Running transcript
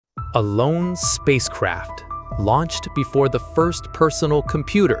A lone spacecraft, launched before the first personal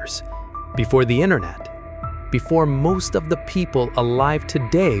computers, before the internet, before most of the people alive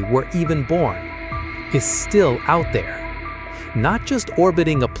today were even born, is still out there. Not just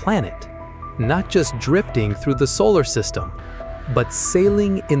orbiting a planet, not just drifting through the solar system, but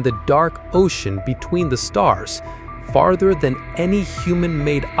sailing in the dark ocean between the stars, farther than any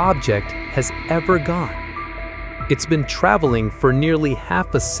human-made object has ever gone. It's been traveling for nearly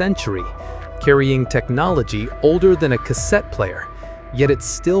half a century, carrying technology older than a cassette player, yet it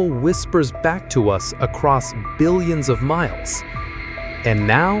still whispers back to us across billions of miles. And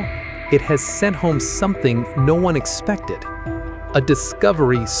now, it has sent home something no one expected. A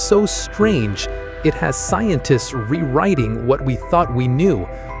discovery so strange, it has scientists rewriting what we thought we knew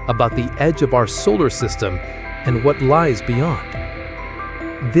about the edge of our solar system and what lies beyond.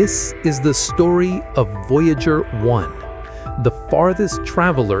 This is the story of Voyager 1, the farthest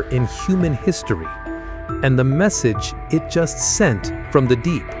traveler in human history, and the message it just sent from the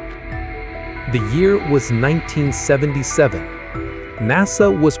deep. The year was 1977. NASA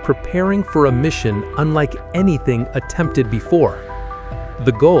was preparing for a mission unlike anything attempted before.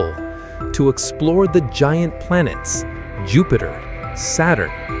 The goal: to explore the giant planets, Jupiter, Saturn,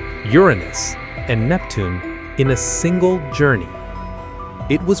 Uranus, and Neptune in a single journey.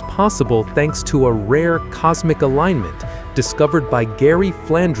 It was possible thanks to a rare cosmic alignment discovered by Gary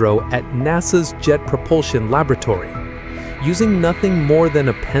Flandreau at NASA's Jet Propulsion Laboratory. Using nothing more than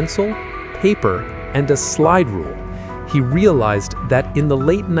a pencil, paper, and a slide rule, he realized that in the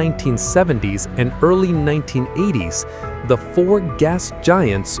late 1970s and early 1980s, the four gas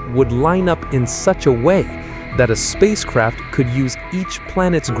giants would line up in such a way that a spacecraft could use each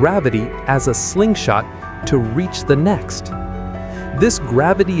planet's gravity as a slingshot to reach the next. This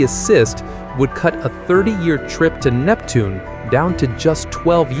gravity assist would cut a 30-year trip to Neptune down to just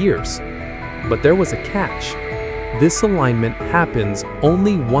 12 years. But there was a catch. This alignment happens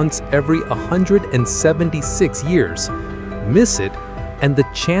only once every 176 years. Miss it, and the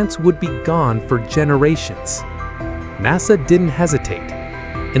chance would be gone for generations. NASA didn't hesitate.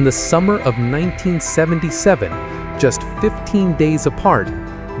 In the summer of 1977, just 15 days apart,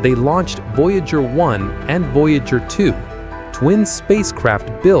 they launched Voyager 1 and Voyager 2, twin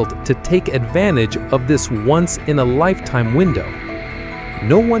spacecraft built to take advantage of this once-in-a-lifetime window.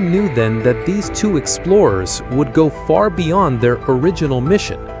 No one knew then that these two explorers would go far beyond their original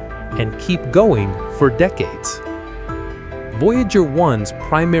mission and keep going for decades. Voyager 1's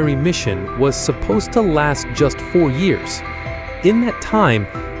primary mission was supposed to last just 4 years. In that time,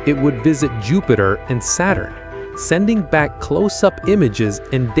 it would visit Jupiter and Saturn, sending back close-up images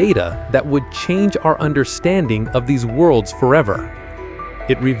and data that would change our understanding of these worlds forever.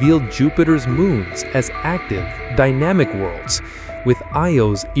 It revealed Jupiter's moons as active, dynamic worlds, with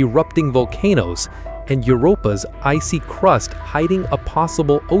Io's erupting volcanoes and Europa's icy crust hiding a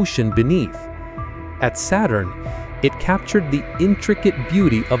possible ocean beneath. At Saturn, it captured the intricate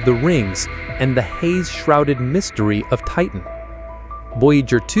beauty of the rings and the haze-shrouded mystery of Titan.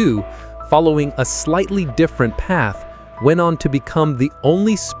 Voyager 2, following a slightly different path, went on to become the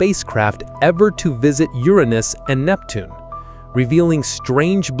only spacecraft ever to visit Uranus and Neptune, revealing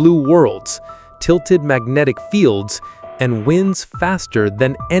strange blue worlds, tilted magnetic fields, and winds faster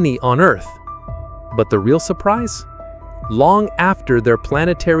than any on Earth. But the real surprise? Long after their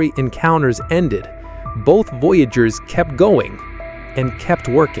planetary encounters ended, both Voyagers kept going and kept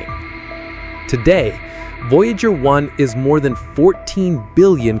working. Today, Voyager 1 is more than 14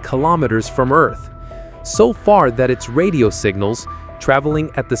 billion kilometers from Earth, so far that its radio signals, traveling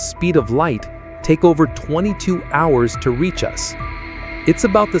at the speed of light, take over 22 hours to reach us. It's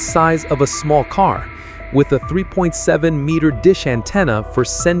about the size of a small car, with a 3.7-meter dish antenna for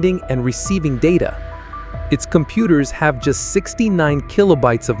sending and receiving data. Its computers have just 69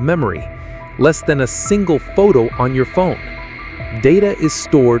 kilobytes of memory, less than a single photo on your phone. Data is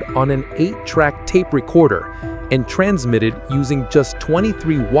stored on an 8-track tape recorder and transmitted using just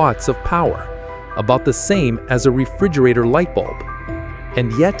 23 watts of power, about the same as a refrigerator light bulb.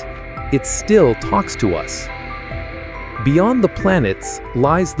 And yet, it still talks to us. Beyond the planets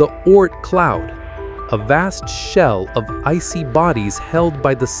lies the Oort cloud, a vast shell of icy bodies held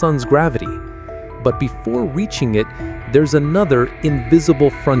by the sun's gravity. But before reaching it, there's another invisible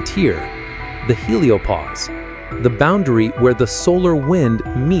frontier, the heliopause, the boundary where the solar wind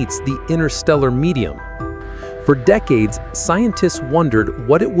meets the interstellar medium. For decades, scientists wondered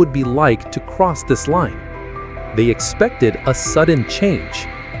what it would be like to cross this line. They expected a sudden change,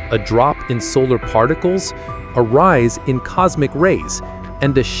 a drop in solar particles, a rise in cosmic rays,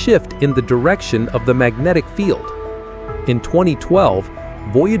 and a shift in the direction of the magnetic field. In 2012,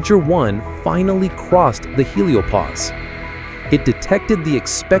 Voyager 1 finally crossed the heliopause. It detected the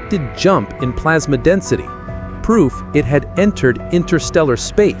expected jump in plasma density, proof it had entered interstellar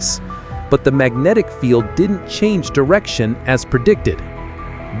space, but the magnetic field didn't change direction as predicted.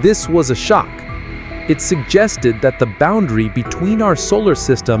 This was a shock. It suggested that the boundary between our solar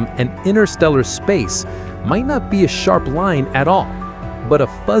system and interstellar space might not be a sharp line at all, but a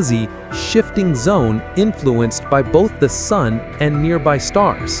fuzzy, shifting zone influenced by both the sun and nearby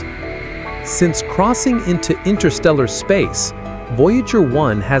stars. Since crossing into interstellar space, Voyager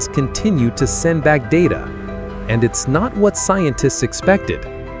 1 has continued to send back data, and it's not what scientists expected.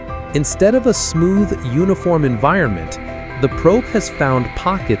 Instead of a smooth, uniform environment, the probe has found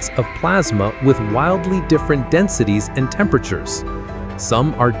pockets of plasma with wildly different densities and temperatures.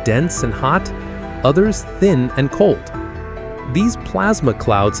 Some are dense and hot, others thin and cold. These plasma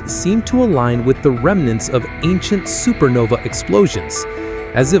clouds seem to align with the remnants of ancient supernova explosions,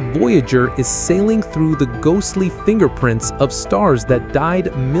 as if Voyager is sailing through the ghostly fingerprints of stars that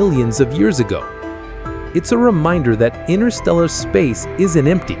died millions of years ago. It's a reminder that interstellar space isn't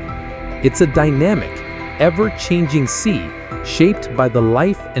empty. It's a dynamic, ever-changing sea shaped by the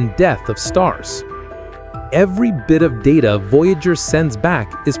life and death of stars. Every bit of data Voyager sends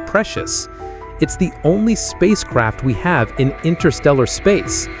back is precious. It's the only spacecraft we have in interstellar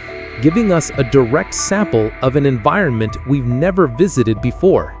space, giving us a direct sample of an environment we've never visited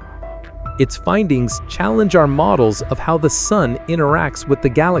before. Its findings challenge our models of how the sun interacts with the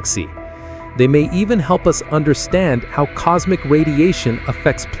galaxy. They may even help us understand how cosmic radiation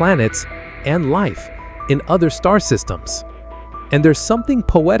affects planets and life in other star systems. And there's something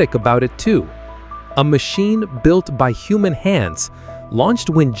poetic about it too. A machine built by human hands, launched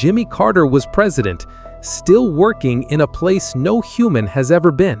when Jimmy Carter was president, still working in a place no human has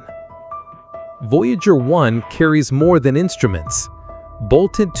ever been. Voyager 1 carries more than instruments.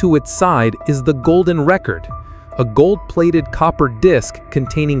 Bolted to its side is the Golden Record, a gold-plated copper disc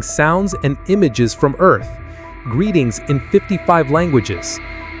containing sounds and images from Earth, greetings in 55 languages,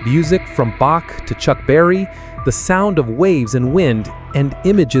 music from Bach to Chuck Berry, the sound of waves and wind, and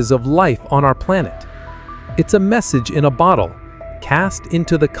images of life on our planet. It's a message in a bottle, cast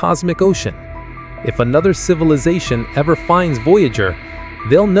into the cosmic ocean. If another civilization ever finds Voyager,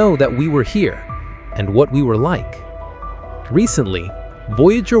 they'll know that we were here and what we were like. Recently,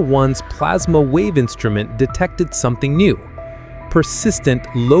 Voyager 1's plasma wave instrument detected something new: persistent,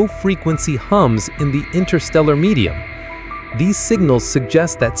 low-frequency hums in the interstellar medium. These signals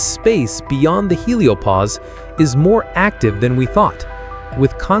suggest that space beyond the heliopause is more active than we thought,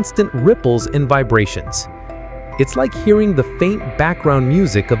 with constant ripples and vibrations. It's like hearing the faint background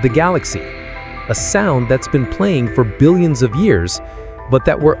music of the galaxy, a sound that's been playing for billions of years, but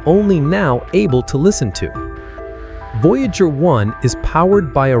that we're only now able to listen to. Voyager 1 is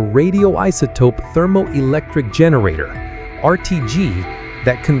powered by a radioisotope thermoelectric generator, RTG,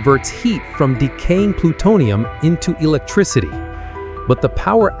 that converts heat from decaying plutonium into electricity. But the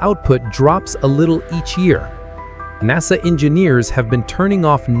power output drops a little each year. NASA engineers have been turning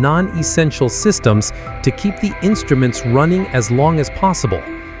off non-essential systems to keep the instruments running as long as possible.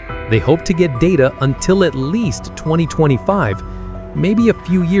 They hope to get data until at least 2025, maybe a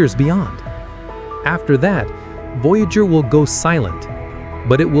few years beyond. After that, Voyager will go silent,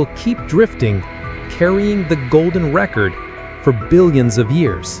 but it will keep drifting, carrying the golden record for billions of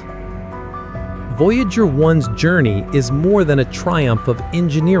years. Voyager 1's journey is more than a triumph of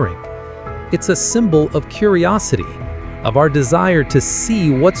engineering. It's a symbol of curiosity, of our desire to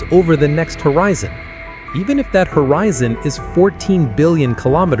see what's over the next horizon, even if that horizon is 14 billion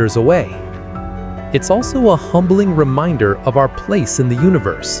kilometers away. It's also a humbling reminder of our place in the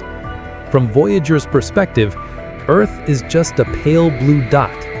universe. From Voyager's perspective, Earth is just a pale blue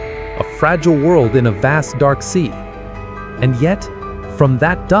dot, a fragile world in a vast dark sea. And yet, from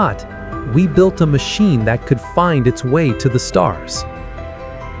that dot, we built a machine that could find its way to the stars.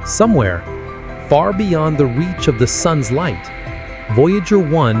 Somewhere, far beyond the reach of the sun's light, Voyager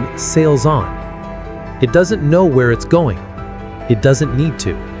 1 sails on. It doesn't know where it's going. It doesn't need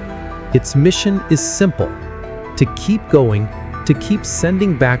to. Its mission is simple: to keep going, to keep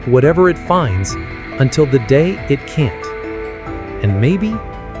sending back whatever it finds until the day it can't. And maybe,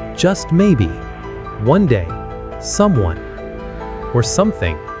 just maybe, one day, someone or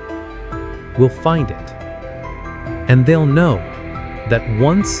something will find it. And they'll know that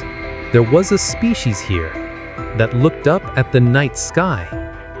once there was a species here that looked up at the night sky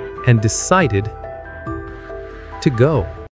and decided to go.